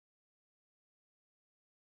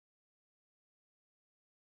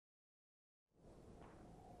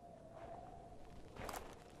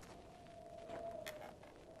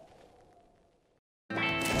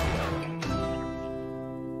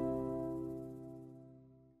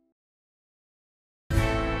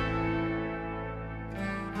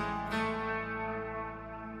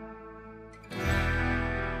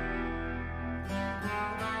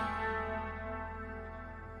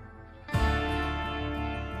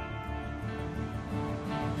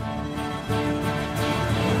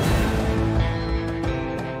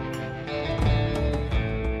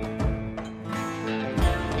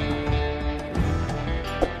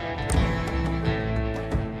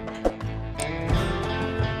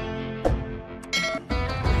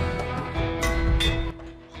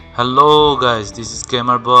Hello guys, this is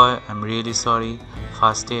gamerboy. I'm really sorry.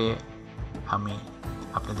 ফার্স্টে আমি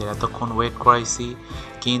আপনাদের এতক্ষণ ওয়েট করাইছি,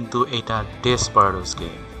 কিন্তু এটা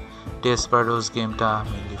ডেসপারেডোস গেমটা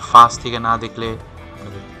মেনলি ফার্স্ট থেকে না দেখলে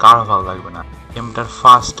আপনাদের কারো ভালো লাগবে না। গেমটার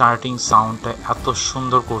ফার্স্ট স্টার্টিং সাউন্ডটা এত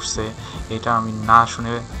সুন্দর করছে, এটা আমি না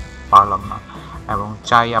শুনে পারলাম না এবং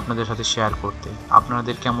চাই আপনাদের সাথে শেয়ার করতে।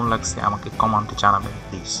 আপনাদের কেমন লাগছে আমাকে কমেন্টে জানাবেন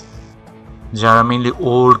প্লিজ। যারা mainly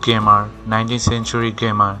old gamer, 19th century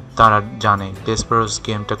gamer, তারা জানে ডেসপারেডোস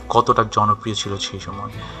গেমটা কতটা জনপ্রিয় ছিল সেই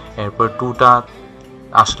সময়। এরপর 2টা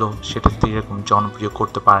আসলো, সেটা এরকম জনপ্রিয়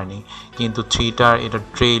করতে পারেনি, কিন্তু 3টার এটা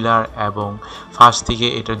ট্রেইলার এবং ফার্স্ট থেকে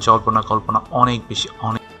এটার জল্পনা কল্পনা অনেক বেশি।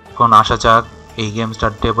 এখন আসা যাক এই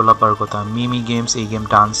গেমসটার ডেভেলপার কথা। মিমি গেমস এই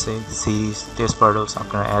গেমটা আনছে সিরিজ ডেসপারেডোস,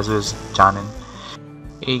 আপনারা অ্যাজ ওয়েজ জানেন।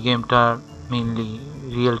 এই গেমটা mainly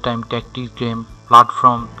real time tactic game,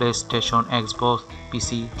 platform PlayStation, Xbox,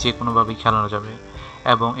 পিসি যে কোনোভাবেই খেলানো যাবে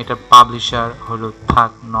এবং এটার পাবলিশার হলো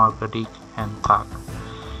থাক নর্ডিক অ্যান্ড থাক।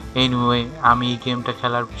 এনিওয়ে, আমি এই গেমটা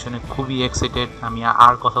খেলার পিছনে খুবই এক্সাইটেড। আমি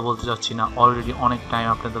আর কথা বলতে চাচ্ছি না, অলরেডি অনেক টাইম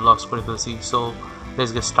আপনাদের লস করে ফেলছি। So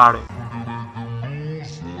let's get started.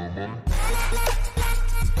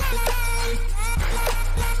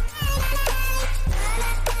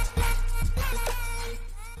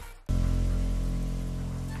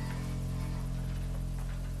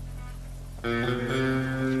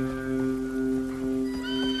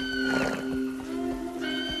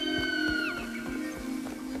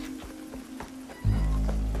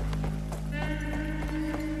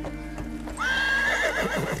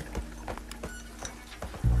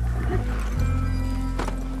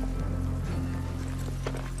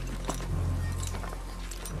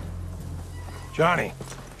 Johnny,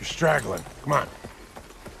 you're straggling. Come on.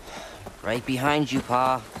 Right behind you, Pa.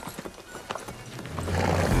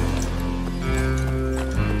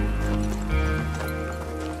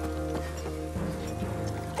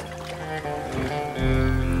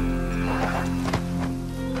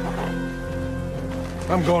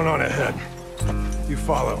 I'm going on ahead. You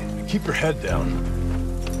follow. Keep your head down.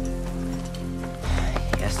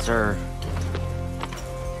 Yes, sir.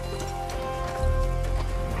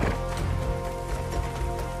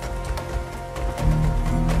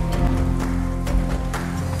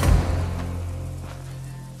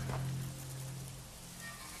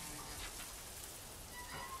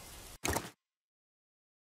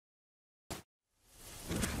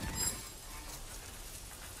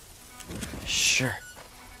 Sure.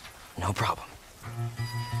 No problem.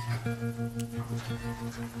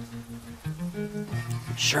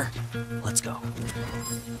 Sure. Let's go.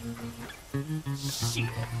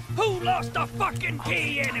 Shit! Who lost the fucking key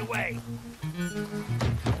anyway?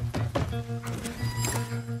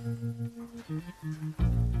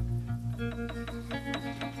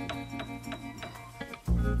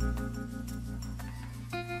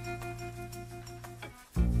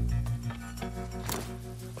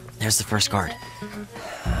 There's the first guard.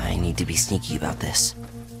 I need to be sneaky about this.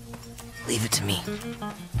 Leave it to me.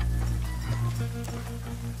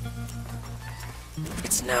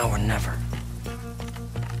 It's now or never.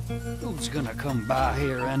 Who's gonna come by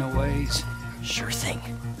here anyways? Sure thing.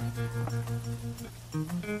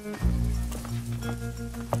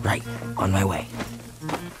 Right, on my way.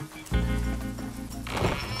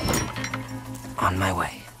 On my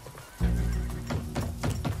way.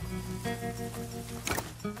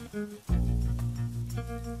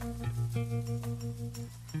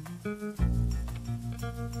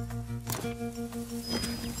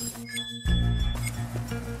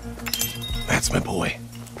 That's my boy.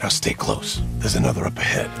 Now stay close. There's another up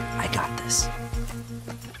ahead. I got this.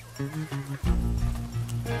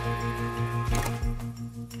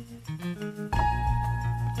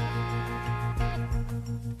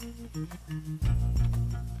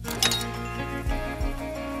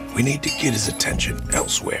 We need to get his attention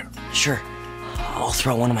elsewhere. Sure. I'll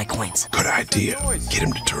throw one of my coins. Good idea. Get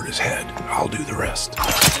him to turn his head. I'll do the rest.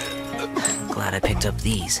 Glad I picked up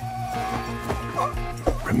these.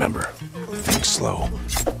 Remember, think slow,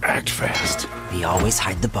 act fast. We always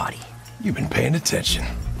hide the body. You've been paying attention.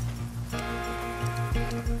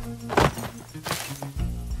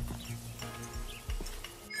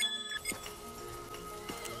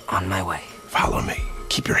 On my way. Follow me.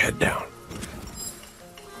 Keep your head down.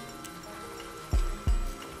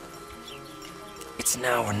 It's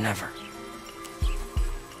now or never.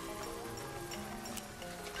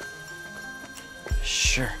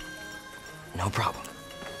 Sure. No problem.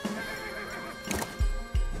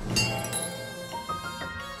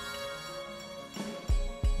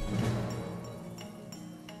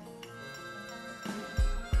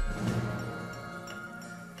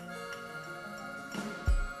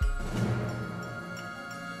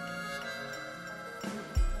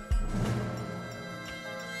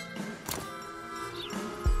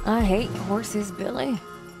 I hate horses, Billy.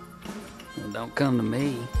 Well, don't come to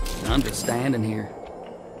me. I'm just standing here.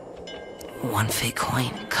 One fake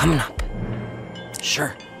coin coming up.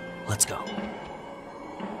 Sure, let's go.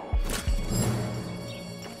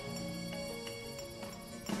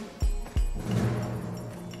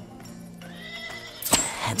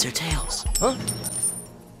 Heads or tails? Huh?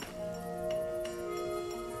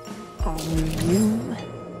 Oh,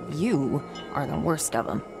 you are the worst of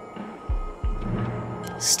them.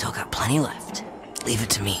 Still got plenty left. Leave it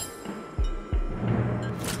to me.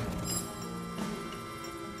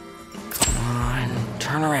 Come on,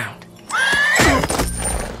 turn around.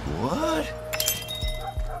 What?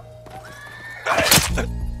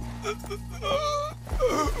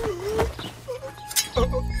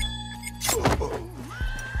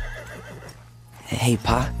 Hey,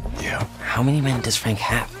 Pa. Yeah, How many men does Frank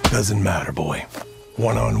have? doesn't matter, boy.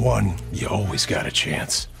 One-on-one, you always got a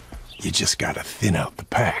chance. You just gotta thin out the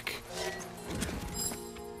pack.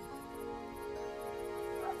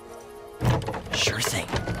 Sure thing.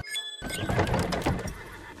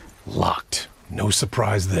 Locked. No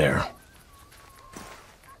surprise there.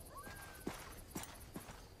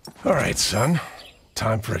 All right, son.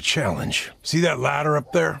 Time for a challenge. See that ladder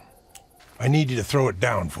up there? I need you to throw it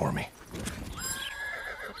down for me.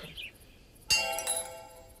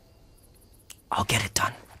 I'll get it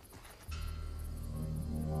done.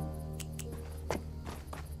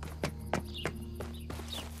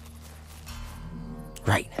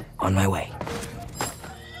 Right, on my way.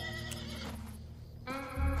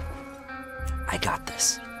 I got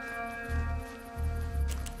this.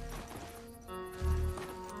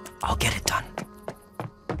 I'll get it done.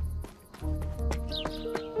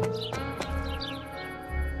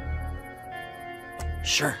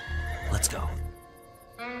 Sure, let's go.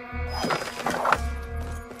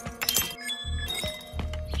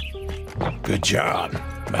 Good job.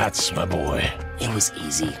 That's my boy. It was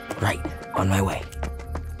easy. Right, on my way.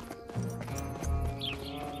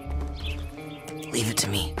 Leave it to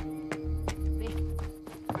me.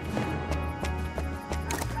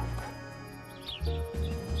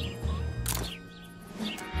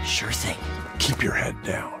 Sure thing. Keep your head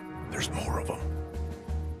down. There's more of them.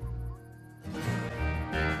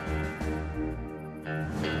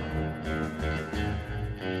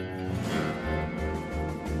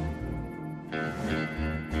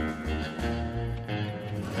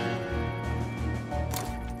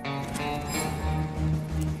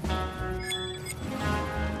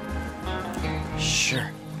 Sure.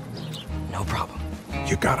 No problem.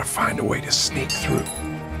 You gotta find a way to sneak through.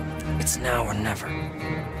 It's now or never.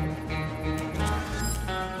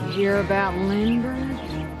 You hear about Lindbergh?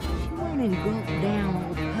 She went and gulped down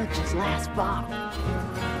old Hutch's last bottle.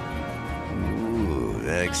 Ooh,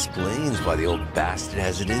 that explains why the old bastard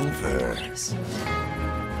has it in for her.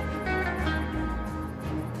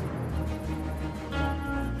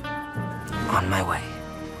 On my way.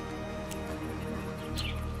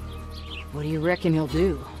 What do you reckon he'll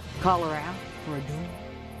do? Call her out for a duel?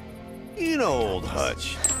 You know old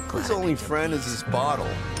Hutch. His only friend is his bottle.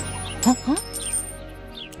 Huh?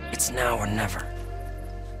 It's now or never.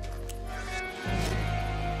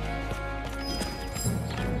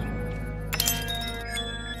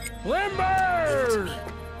 Limber!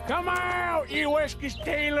 Come out, you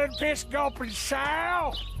whiskey-stealing, piss-gulping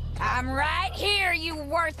sow! I'm right here, you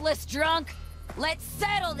worthless drunk. Let's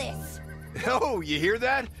settle this. Oh, you hear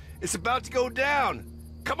that? It's about to go down.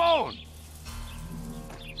 Come on!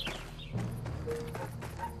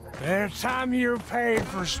 It's time you paid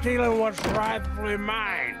for stealing what's rightfully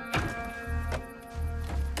mine.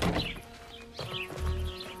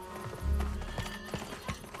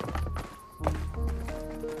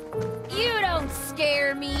 You don't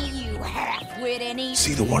scare me, you half-wit any.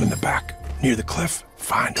 See the one in the back, near the cliff?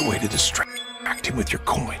 Find a way to distract him with your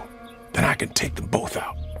coin. Then I can take them both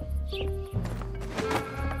out.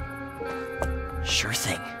 Sure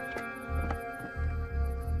thing.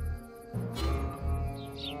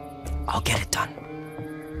 I'll get it done.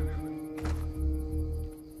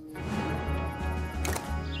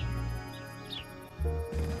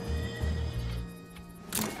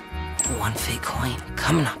 One fake coin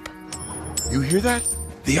coming up. You hear that?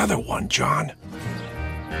 The other one, John.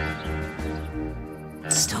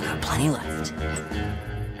 Still got plenty left.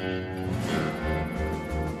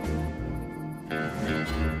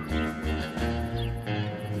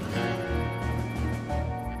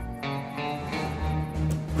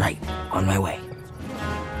 Right, on my way.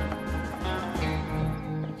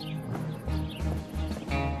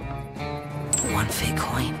 One fake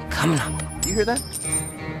coin coming up. You hear that?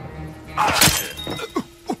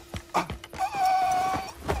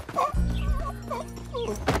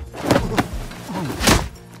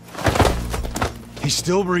 He's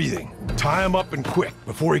still breathing. Tie him up and quick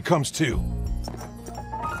before he comes to.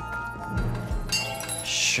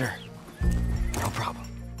 Sure. No problem.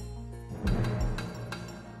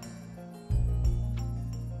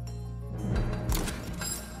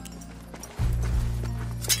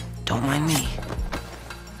 Don't mind me.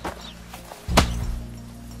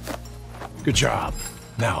 Good job.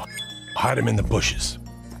 Now, hide him in the bushes.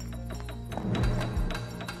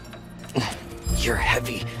 You're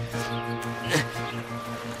heavy.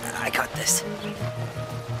 I got this.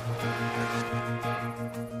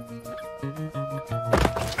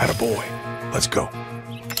 Attaboy. Let's go.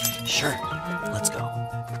 Sure. Let's go.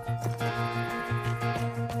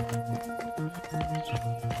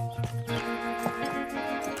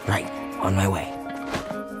 Right. On my way.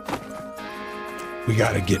 We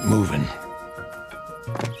gotta get moving.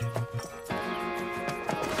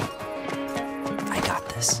 I got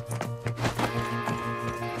this.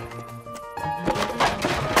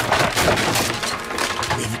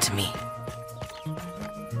 Leave it to me.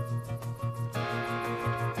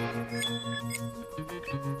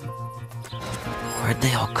 Where'd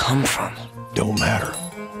they all come from? Don't matter.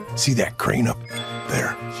 See that crane up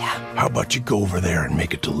there? Yeah, How about you go over there and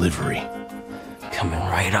make a delivery? coming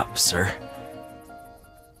right up, sir.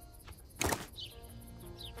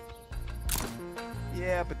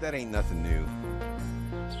 Yeah, but that ain't nothing new.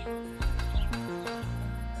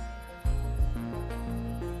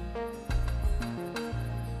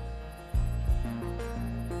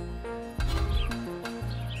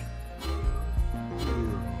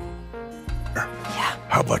 Yeah,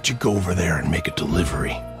 How about you go over there and make a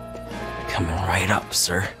delivery? coming right up,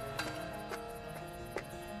 sir.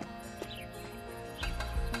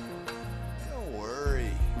 Don't worry.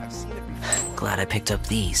 I've seen it before. Glad I picked up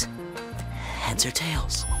these. Heads or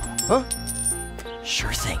tails? Huh?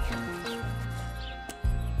 Sure thing.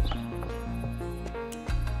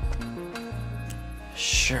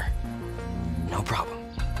 Sure. No problem.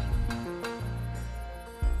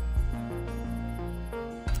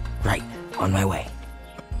 Right. On my way.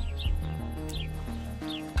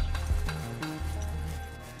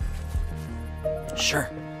 Sure.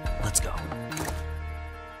 Let's go.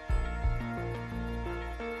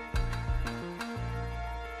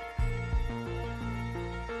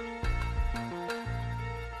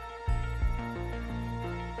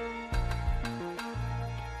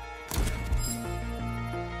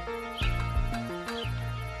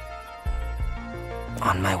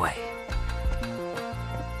 On my way.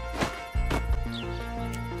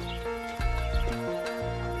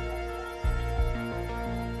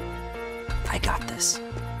 I got this.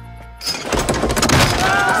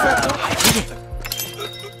 I did it.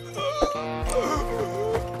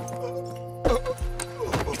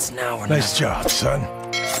 It's now or Nice never. job, son.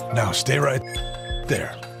 Now stay right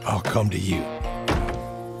there. I'll come to you.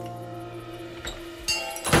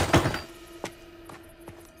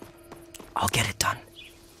 I'll get it done.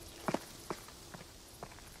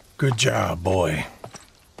 Good job, boy.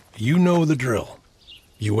 You know the drill.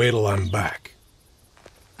 You wait till I'm back.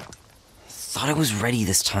 Thought I was ready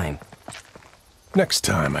this time. Next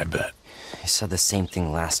time, I bet. I said the same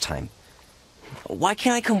thing last time. Why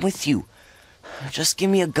can't I come with you? Just give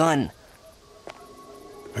me a gun.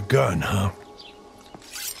 A gun, huh?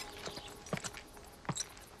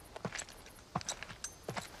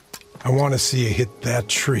 I want to see you hit that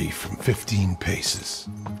tree from 15 paces.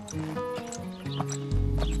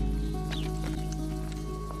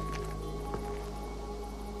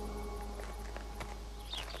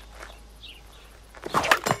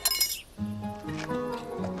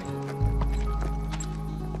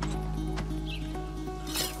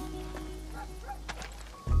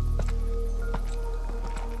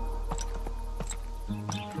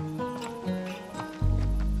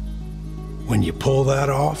 When you pull that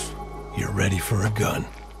off, you're ready for a gun.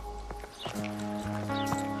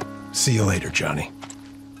 See you later, Johnny.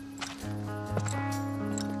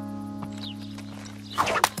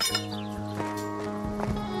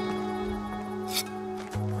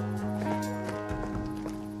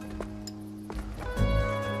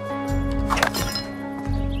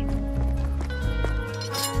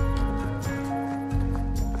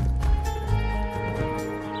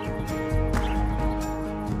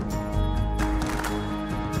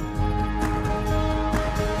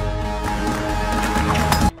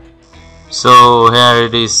 So here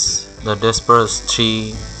it is, the Desperados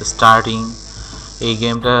 3 starting. এই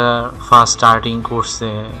গেমটা first starting করছে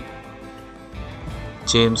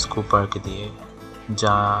James কুপারকে দিয়ে,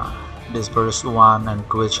 যা Desperados 1 and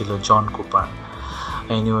 2 ছিল জন Cooper.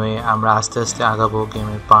 Anyway আমরা আস্তে আস্তে আগাবো,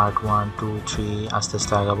 গেমের পার্ট 1 2 3 আস্তে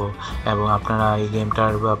আস্তে আগাবো। এবং আপনারা এই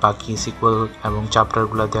গেমটার বাকি সিকুয়েল এবং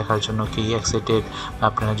চ্যাপ্টারগুলো দেখার জন্য কি এক্সাইটেড?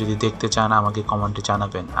 আপনারা যদি দেখতে চান আমাকে কমেন্টে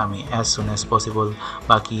জানাবেন, আমি অ্যাজ সুন অ্যাজ পসিবল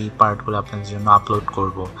বাকি পার্টগুলো আপনাদের জন্য আপলোড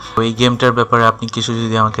করব। এই গেমটার ব্যাপারে আপনি কিছু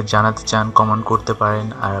যদি আমাকে জানাতে চান কমেন্ট করতে পারেন।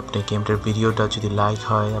 আর আপনি গেমটার ভিডিওটা যদি লাইক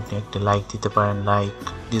হয় আপনি একটা লাইক দিতে পারেন, লাইক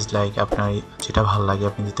ডিসলাইক আপনার যেটা ভালো লাগে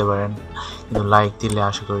আপনি দিতে পারেন, কিন্তু লাইক দিলে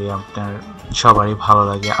আশা করি আপনার সবারই ভালো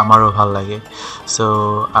লাগে, আমারও ভালো লাগে। সো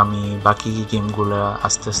আমি বাকি গেমগুলো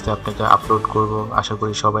আস্তে আস্তে আপনাকে আপলোড করব, আশা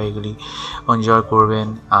করি সবাই এগুলি এনজয় করবেন।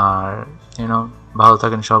 আর ভালো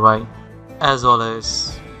থাকেন সবাই, অ্যাজ অলওয়েজ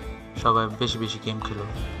সবাই বেশি বেশি গেম খেলো।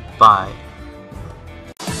 বাই।